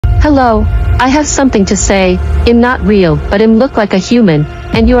Hello, I have something to say. I'm not real, but I'm look like a human,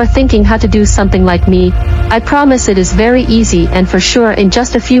 and you are thinking how to do something like me. I promise it is very easy, and for sure in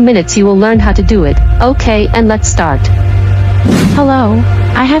just a few minutes you will learn how to do it. Okay, and let's start. Hello,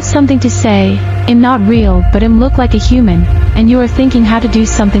 I have something to say. I'm not real, but I'm look like a human, and you are thinking how to do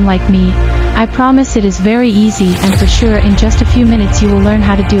something like me. I promise it is very easy, and for sure in just a few minutes you will learn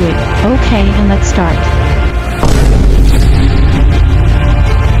how to do it. Okay, and let's start.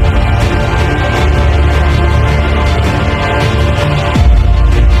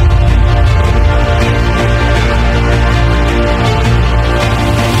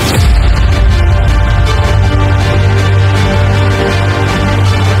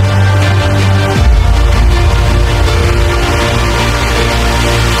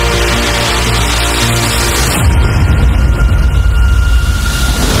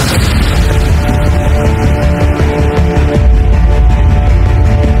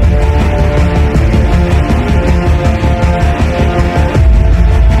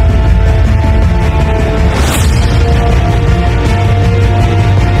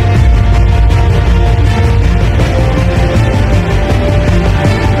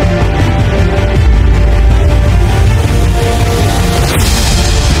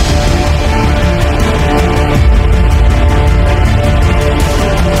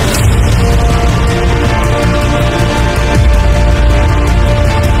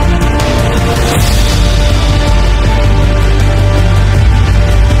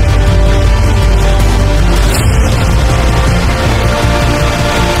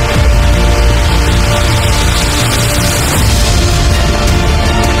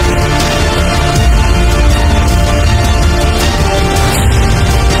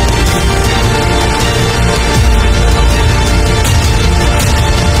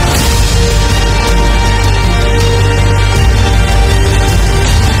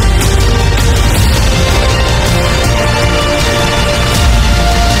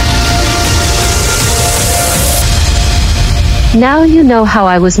 Now you know how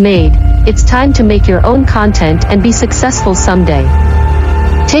I was made. It's time to make your own content and be successful someday.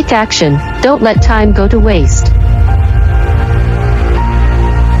 Take action, don't let time go to waste.